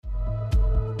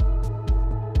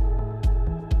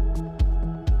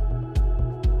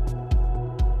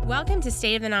Welcome to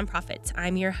State of the Nonprofits.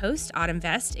 I'm your host, Autumn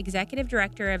Vest, Executive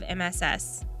Director of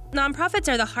MSS.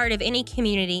 Nonprofits are the heart of any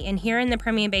community, and here in the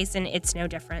Permian Basin, it's no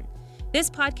different. This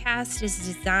podcast is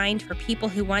designed for people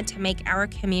who want to make our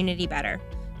community better.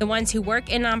 The ones who work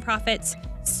in nonprofits,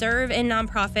 serve in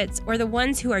nonprofits, or the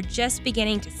ones who are just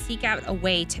beginning to seek out a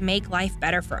way to make life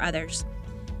better for others.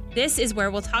 This is where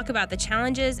we'll talk about the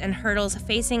challenges and hurdles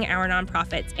facing our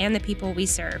nonprofits and the people we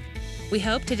serve. We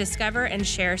hope to discover and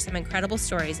share some incredible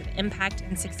stories of impact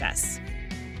and success.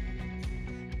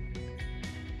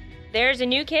 There's a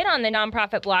new kid on the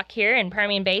nonprofit block here in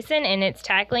Permian Basin, and it's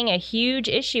tackling a huge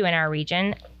issue in our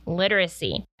region,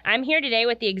 literacy. I'm here today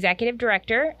with the Executive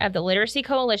Director of the Literacy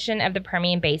Coalition of the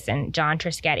Permian Basin, John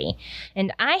Trischetti.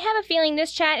 And I have a feeling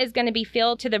this chat is going to be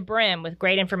filled to the brim with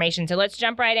great information. So let's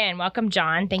jump right in. Welcome,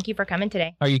 John. Thank you for coming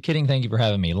today. Are you kidding? Thank you for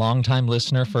having me. Long-time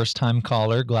listener, first-time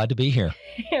caller. Glad to be here.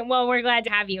 Well, we're glad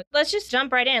to have you. Let's just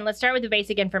jump right in. Let's start with the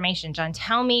basic information. John,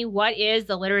 tell me, what is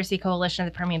the Literacy Coalition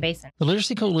of the Permian Basin? The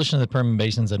Literacy Coalition of the Permian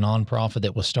Basin is a nonprofit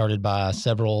that was started by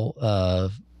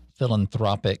several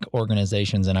philanthropic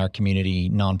organizations in our community,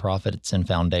 nonprofits and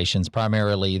foundations,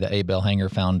 primarily the Abel Hanger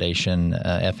Foundation,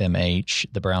 FMH,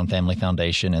 the Brown Family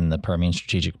Foundation, and the Permian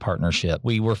Strategic Partnership.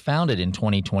 We were founded in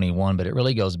 2021, but it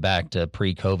really goes back to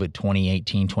pre-COVID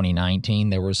 2018,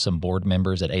 2019. There were some board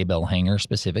members at Abel Hanger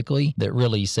specifically that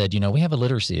really said, we have a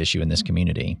literacy issue in this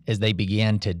community. As they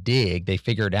began to dig, they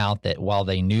figured out that while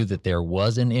they knew that there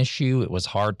was an issue, it was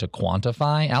hard to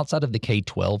quantify. Outside of the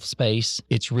K-12 space,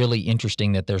 it's really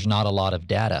interesting that there's not a lot of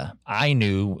data. I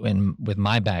knew with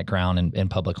my background in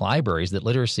public libraries that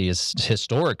literacy is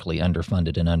historically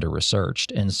underfunded and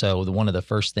under-researched. And so one of the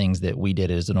first things that we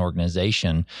did as an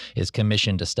organization is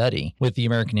commissioned a study with the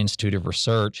American Institute of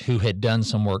Research, who had done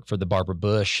some work for the Barbara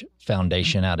Bush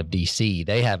Foundation out of DC.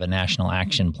 They have a national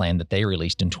action plan that they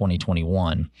released in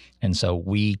 2021. And so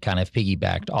we kind of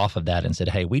piggybacked off of that and said,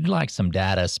 hey, we'd like some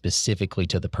data specifically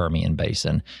to the Permian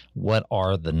Basin. What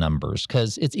are the numbers?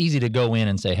 Because it's easy to go in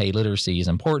and say, hey, literacy is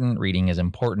important, reading is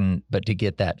important, but to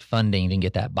get that funding and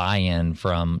get that buy-in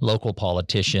from local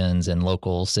politicians and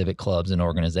local civic clubs and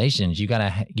organizations, you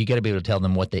gotta be able to tell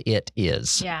them what the it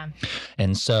is. Yeah.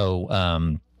 And so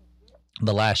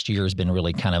the last year has been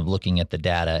really kind of looking at the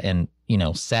data, and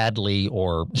sadly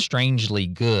or strangely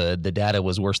good, the data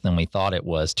was worse than we thought it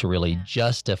was to really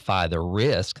justify the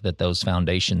risk that those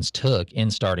foundations took in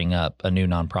starting up a new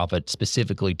nonprofit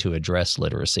specifically to address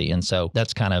literacy. And so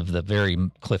that's kind of the very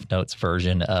Cliff Notes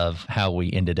version of how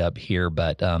we ended up here.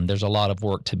 But there's a lot of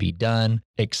work to be done.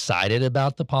 Excited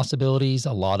about the possibilities.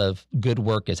 A lot of good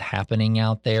work is happening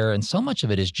out there. And so much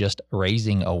of it is just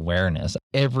raising awareness.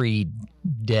 Every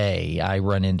day I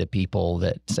run into people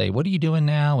that say, what are you doing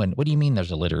now? And what do you mean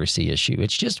there's a literacy issue?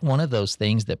 It's just one of those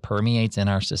things that permeates in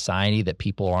our society that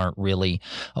people aren't really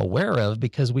aware of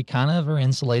because we kind of are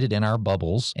insulated in our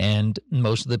bubbles. And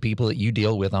most of the people that you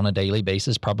deal with on a daily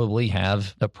basis probably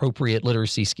have appropriate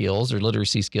literacy skills or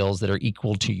literacy skills that are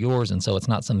equal to yours. And so it's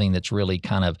not something that's really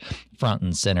kind of front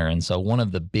and center. And so one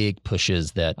of the big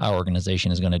pushes that our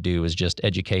organization is going to do is just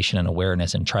education and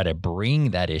awareness and try to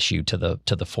bring that issue to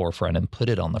the forefront and put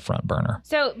it on the front burner.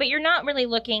 So, but you're not really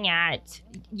looking at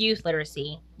youth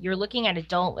literacy. You're looking at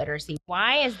adult literacy.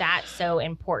 Why is that so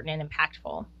important and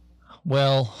impactful?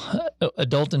 Well,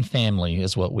 adult and family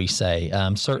is what we say.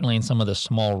 Certainly in some of the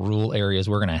small rural areas,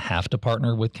 we're going to have to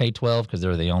partner with K-12 because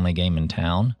they're the only game in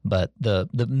town. But the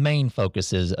main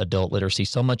focus is adult literacy.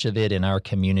 So much of it in our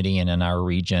community and in our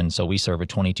region. So we serve a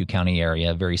 22-county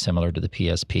area, very similar to the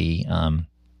PSP,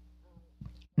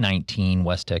 19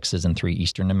 West Texas and 3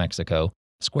 Eastern New Mexico.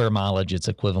 Square mileage, it's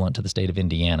equivalent to the state of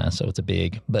Indiana. So it's a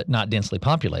big, but not densely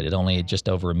populated, only just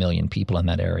over 1 million people in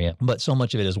that area. But so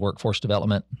much of it is workforce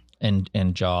development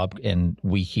and job. And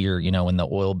we hear, in the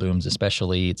oil booms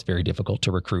especially, it's very difficult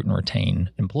to recruit and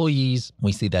retain employees.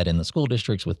 We see that in the school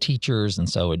districts with teachers. And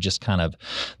so it just kind of,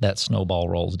 that snowball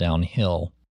rolls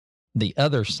downhill. The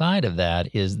other side of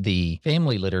that is the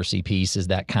family literacy piece, is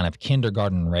that kind of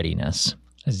kindergarten readiness.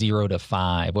 0 to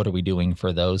 5, what are we doing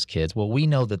for those kids? Well, we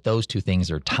know that those two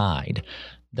things are tied.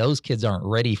 Those kids aren't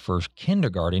ready for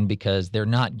kindergarten because they're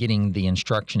not getting the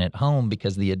instruction at home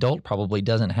because the adult probably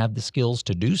doesn't have the skills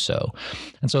to do so.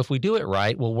 And so if we do it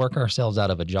right, we'll work ourselves out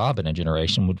of a job in a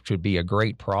generation, which would be a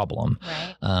great problem.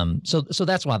 Right. So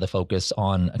that's why the focus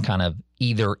on kind of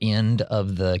either end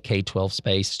of the K-12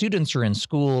 space. Students are in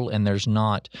school and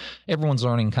everyone's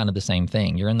learning kind of the same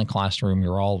thing. You're in the classroom,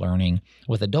 you're all learning.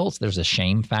 With adults, there's a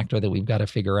shame factor that we've got to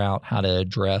figure out how to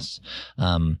address.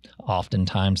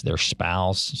 Oftentimes their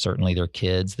spouse certainly their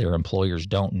kids, their employers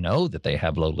don't know that they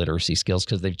have low literacy skills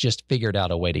because they've just figured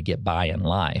out a way to get by in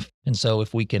life. And so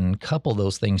if we can couple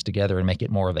those things together and make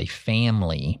it more of a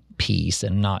family piece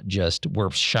and not just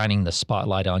we're shining the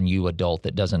spotlight on you, adult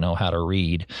that doesn't know how to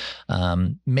read,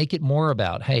 make it more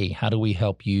about, hey, how do we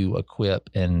help you equip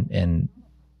and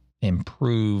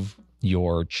improve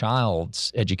your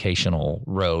child's educational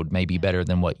road maybe better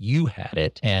than what you had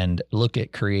it, and look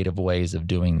at creative ways of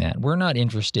doing that. We're not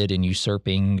interested in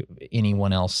usurping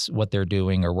anyone else, what they're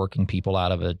doing, or working people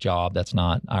out of a job. That's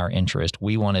not our interest.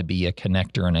 We want to be a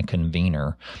connector and a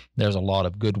convener. There's a lot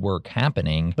of good work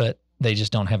happening, but they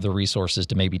just don't have the resources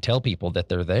to maybe tell people that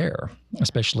they're there,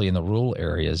 especially in the rural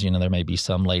areas. There may be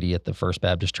some lady at the First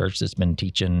Baptist Church that's been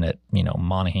teaching at,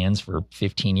 Monahans for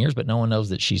 15 years, but no one knows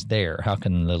that she's there. How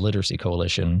can the Literacy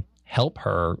Coalition help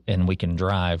her and we can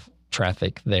drive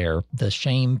traffic there? The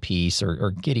shame piece or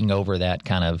getting over that,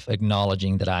 kind of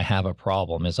acknowledging that I have a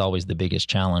problem, is always the biggest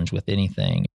challenge with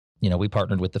anything. We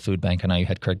partnered with the food bank. I know you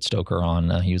had Craig Stoker on.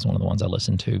 He was one of the ones I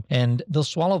listened to. And they'll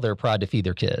swallow their pride to feed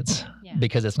their kids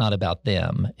because it's not about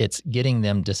them. It's getting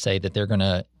them to say that they're going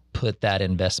to put that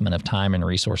investment of time and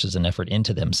resources and effort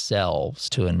into themselves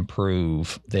to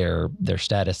improve their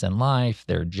status in life,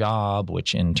 their job,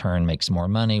 which in turn makes more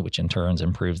money, which in turn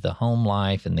improves the home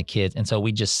life and the kids. And so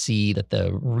we just see that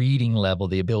the reading level,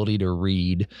 the ability to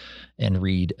read and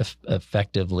read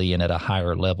effectively and at a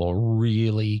higher level,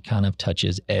 really kind of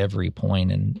touches every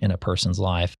point in a person's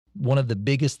life. One of the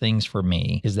biggest things for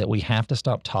me is that we have to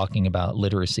stop talking about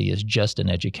literacy as just an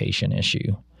education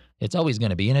issue. It's always going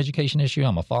to be an education issue.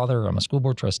 I'm a father, I'm a school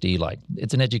board trustee.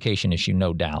 It's an education issue,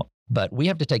 no doubt. But we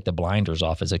have to take the blinders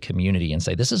off as a community and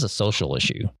say, this is a social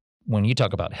issue. When you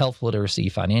talk about health literacy,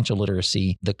 financial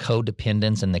literacy, the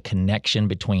codependence and the connection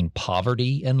between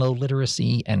poverty and low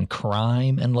literacy and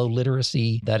crime and low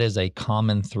literacy, that is a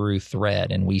common through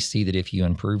thread. And we see that if you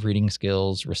improve reading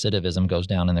skills, recidivism goes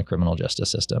down in the criminal justice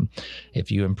system.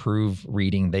 If you improve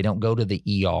reading, they don't go to the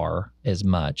ER as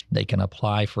much. They can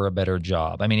apply for a better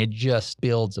job. I mean, it just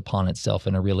builds upon itself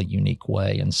in a really unique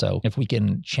way. And so if we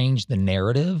can change the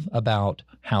narrative about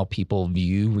how people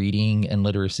view reading and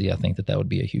literacy, I think that would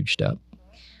be a huge step.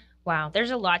 Wow, there's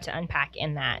a lot to unpack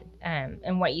in that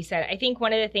and what you said. I think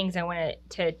one of the things I wanted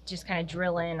to just kind of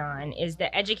drill in on is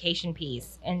the education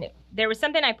piece. And there was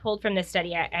something I pulled from this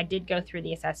study. I did go through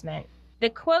the assessment. The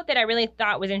quote that I really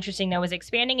thought was interesting, though, was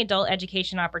expanding adult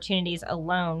education opportunities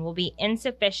alone will be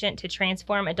insufficient to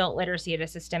transform adult literacy at a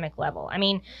systemic level. I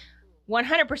mean,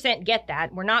 100% get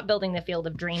that. We're not building the field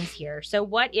of dreams here. So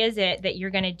what is it that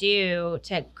you're going to do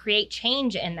to create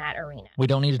change in that arena? We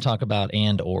don't need to talk about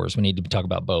and ors. We need to talk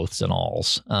about boths and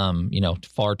alls.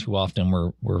 Far too often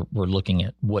we're looking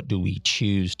at what do we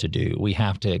choose to do. We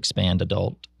have to expand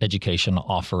adult education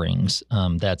offerings.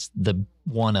 That's the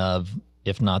one of,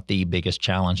 if not the biggest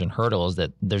challenge and hurdle, is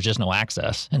that there's just no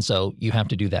access. And so you have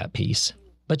to do that piece.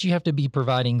 But you have to be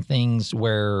providing things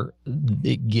where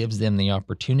it gives them the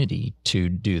opportunity to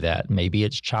do that. Maybe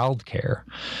it's childcare.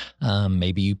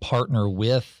 Maybe you partner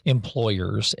with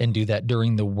employers and do that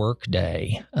during the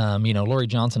workday. Lori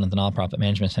Johnson at the Nonprofit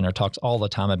Management Center talks all the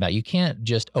time about you can't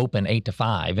just open 8 to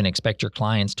 5 and expect your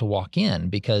clients to walk in,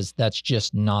 because that's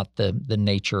just not the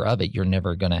nature of it. You're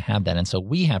never going to have that. And so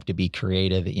we have to be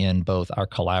creative in both our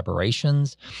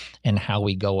collaborations and how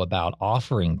we go about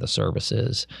offering the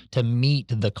services to meet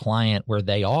the client where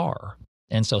they are.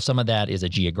 And so some of that is a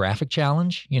geographic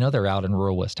challenge. They're out in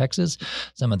rural West Texas.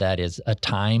 Some of that is a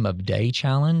time of day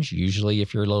challenge. Usually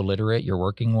if you're low literate, you're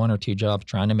working 1 or 2 jobs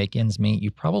trying to make ends meet.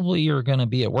 You probably are going to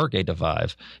be at work 8 to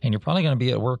 5, and you're probably going to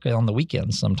be at work on the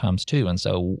weekends sometimes too. And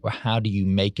so how do you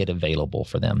make it available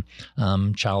for them?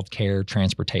 Childcare,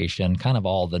 transportation, kind of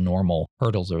all the normal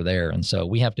hurdles are there. And so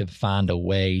we have to find a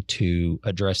way to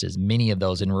address as many of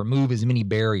those and remove as many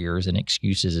barriers and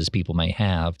excuses as people may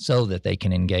have so that they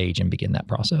can engage and begin that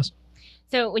process.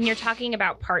 So when you're talking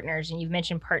about partners, and you've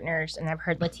mentioned partners, and I've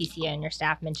heard Leticia and your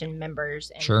staff mention members,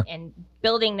 and, sure, and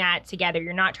building that together,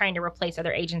 you're not trying to replace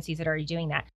other agencies that are already doing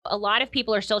that. A lot of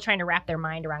people are still trying to wrap their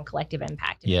mind around collective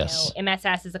impact. And yes.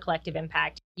 MSS is a collective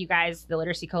impact. You guys, the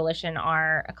Literacy Coalition,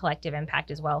 are a collective impact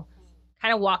as well.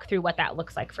 Kind of walk through what that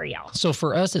looks like for y'all. So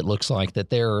for us, it looks like that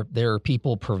there are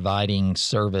people providing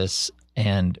service,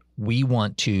 and we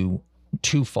want to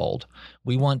twofold.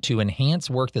 We want to enhance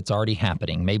work that's already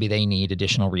happening. Maybe they need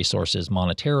additional resources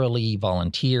monetarily,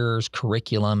 volunteers,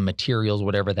 curriculum, materials,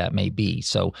 whatever that may be.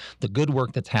 So the good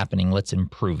work that's happening, let's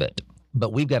improve it.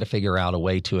 But we've got to figure out a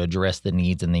way to address the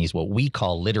needs in these, what we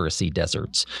call literacy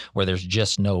deserts, where there's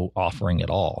just no offering at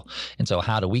all. And so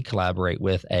how do we collaborate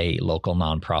with a local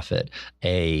nonprofit,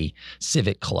 a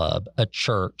civic club, a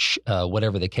church,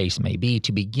 whatever the case may be,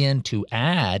 to begin to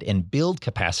add and build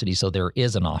capacity so there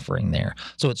is an offering there?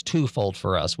 So it's twofold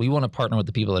for us. We want to partner with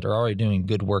the people that are already doing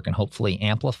good work and hopefully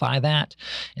amplify that.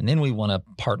 And then we want to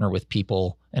partner with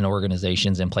people and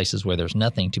organizations in places where there's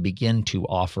nothing to begin to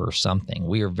offer something.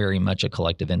 We are very much a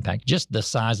collective impact. Just the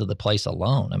size of the place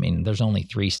alone. I mean, there's only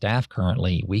 3 staff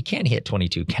currently. We can't hit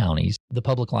 22 counties. The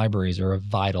public libraries are a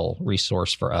vital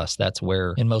resource for us. That's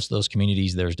where in most of those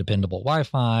communities, there's dependable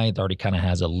Wi-Fi. It already kind of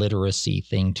has a literacy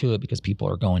thing to it because people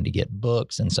are going to get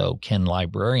books. And so can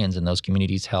librarians in those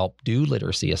communities help do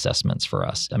literacy assessments for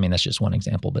us? I mean, that's just one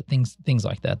example, but things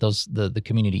like that. The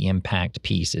community impact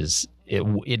piece is,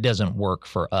 it doesn't work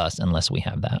for us unless we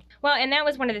have that. Well, and that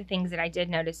was one of the things that I did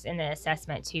notice in the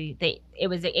assessment too. It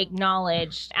was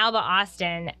acknowledged, Alba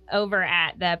Austin over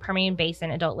at the Permian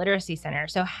Basin Adult Literacy Center.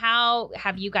 So how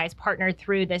have you guys partnered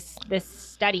through this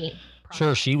study?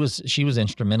 Sure. She was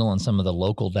instrumental in some of the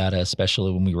local data,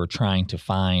 especially when we were trying to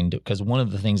find, because one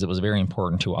of the things that was very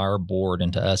important to our board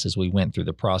and to us as we went through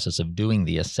the process of doing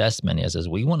the assessment is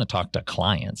we want to talk to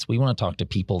clients. We want to talk to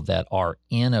people that are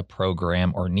in a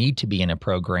program or need to be in a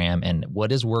program, and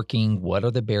what is working, what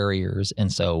are the barriers.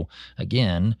 And so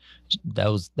again,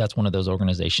 that's one of those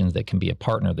organizations that can be a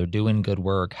partner. They're doing good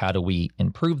work. How do we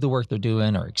improve the work they're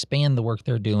doing or expand the work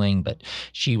they're doing? But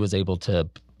she was able to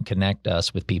connect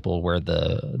us with people where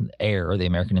the AIR, the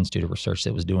American Institute of Research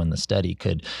that was doing the study,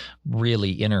 could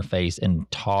really interface and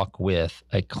talk with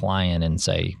a client and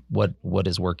say, what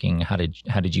is working? How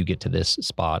did you get to this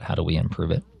spot? How do we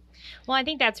improve it? Well, I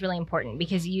think that's really important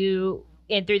because through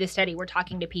the study, we're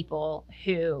talking to people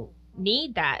who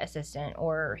need that assistant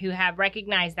or who have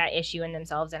recognized that issue in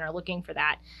themselves and are looking for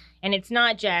that. And it's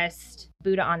not just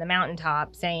Buddha on the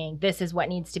mountaintop saying this is what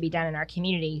needs to be done in our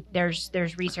community. There's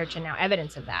research and now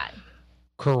evidence of that.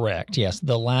 Correct. Yes.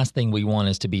 The last thing we want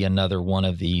is to be another one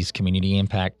of these community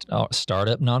impact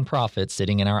startup nonprofits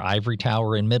sitting in our ivory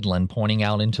tower in Midland, pointing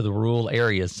out into the rural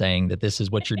areas saying that this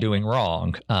is what you're doing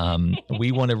wrong.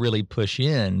 We want to really push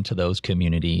into those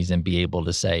communities and be able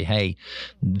to say, hey,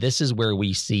 this is where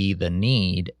we see the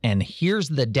need. And here's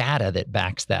the data that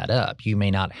backs that up. You may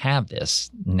not have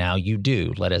this. Now you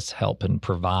do. Let us help and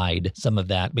provide some of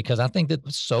that, because I think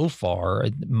that so far,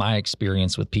 my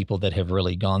experience with people that have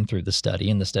really gone through the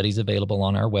study, and the study's available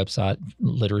on our website,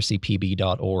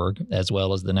 literacypb.org, as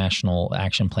well as the National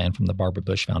Action Plan from the Barbara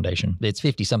Bush Foundation. It's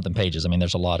 50-something pages. I mean,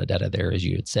 there's a lot of data there, as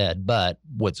you had said. But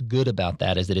what's good about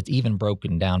that is that it's even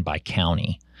broken down by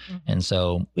county. Mm-hmm. And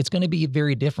so it's going to be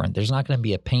very different. There's not going to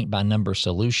be a paint-by-number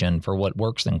solution for what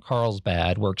works in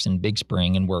Carlsbad, works in Big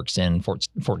Spring, and works in Fort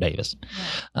Davis.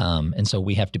 Yeah. And so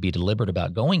we have to be deliberate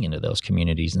about going into those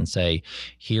communities and say,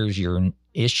 here's your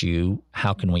issue,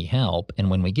 how can we help? And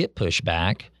when we get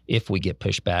pushback, if we get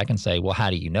pushback and say, well, how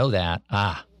do you know that?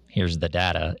 Here's the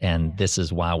data, and this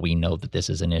is why we know that this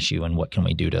is an issue, and what can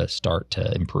we do to start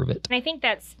to improve it? And I think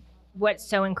that's what's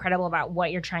so incredible about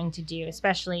what you're trying to do,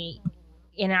 especially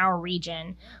in our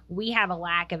region. We have a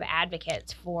lack of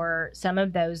advocates for some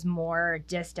of those more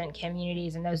distant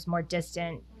communities and those more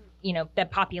distant, the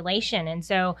population. And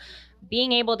so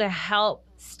being able to help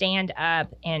stand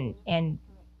up and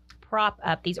prop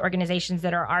up these organizations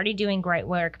that are already doing great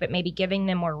work, but maybe giving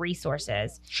them more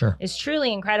resources is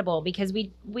truly incredible, because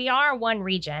we are one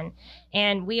region,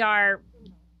 and we are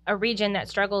a region that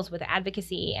struggles with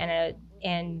advocacy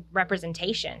and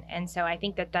representation. And so I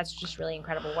think that that's just really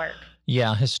incredible work.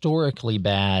 Yeah, historically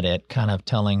bad at kind of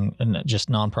telling, and just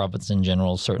nonprofits in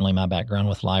general, certainly my background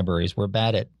with libraries, we're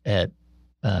bad at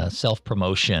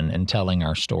self-promotion and telling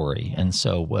our story. And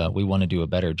so we want to do a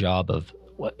better job of,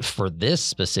 for this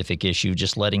specific issue,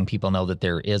 just letting people know that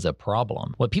there is a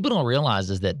problem. What people don't realize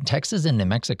is that Texas and New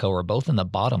Mexico are both in the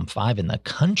bottom 5 in the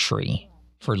country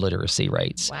for literacy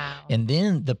rates. Wow. And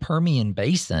then the Permian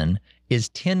Basin is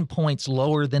 10 points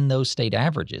lower than those state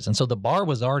averages. And so the bar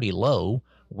was already low.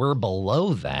 We're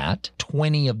below that.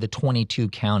 20 of the 22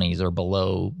 counties are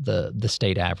below the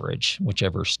state average,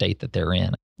 whichever state that they're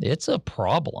in. It's a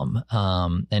problem.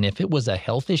 And if it was a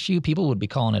health issue, people would be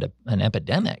calling it an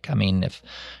epidemic. I mean, if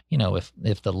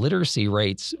the literacy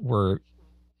rates were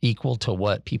equal to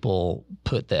what people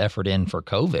put the effort in for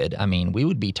COVID, I mean, we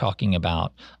would be talking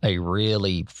about a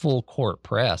really full court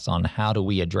press on how do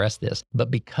we address this.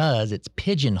 But because it's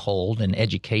pigeonholed in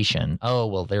education, oh,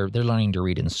 well, they're learning to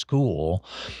read in school,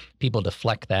 people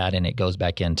deflect that and it goes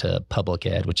back into public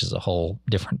ed, which is a whole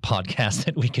different podcast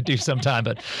that we could do sometime.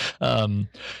 But,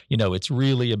 it's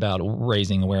really about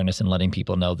raising awareness and letting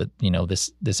people know that,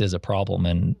 this is a problem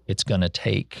and it's going to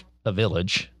take a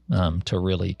village to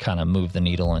really kind of move the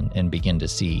needle and begin to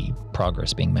see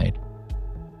progress being made.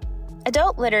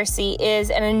 Adult literacy is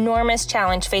an enormous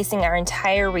challenge facing our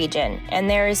entire region, and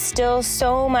there is still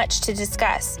so much to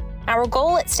discuss. Our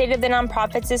goal at State of the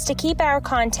Nonprofits is to keep our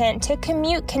content to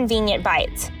commute convenient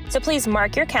bites. So please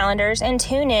mark your calendars and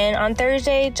tune in on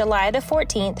Thursday, July the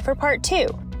 14th for part 2,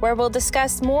 where we'll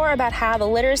discuss more about how the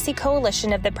Literacy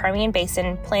Coalition of the Permian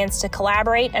Basin plans to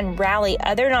collaborate and rally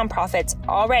other nonprofits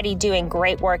already doing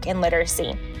great work in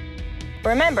literacy.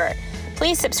 Remember,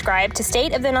 please subscribe to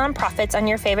State of the Nonprofits on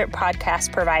your favorite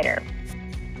podcast provider.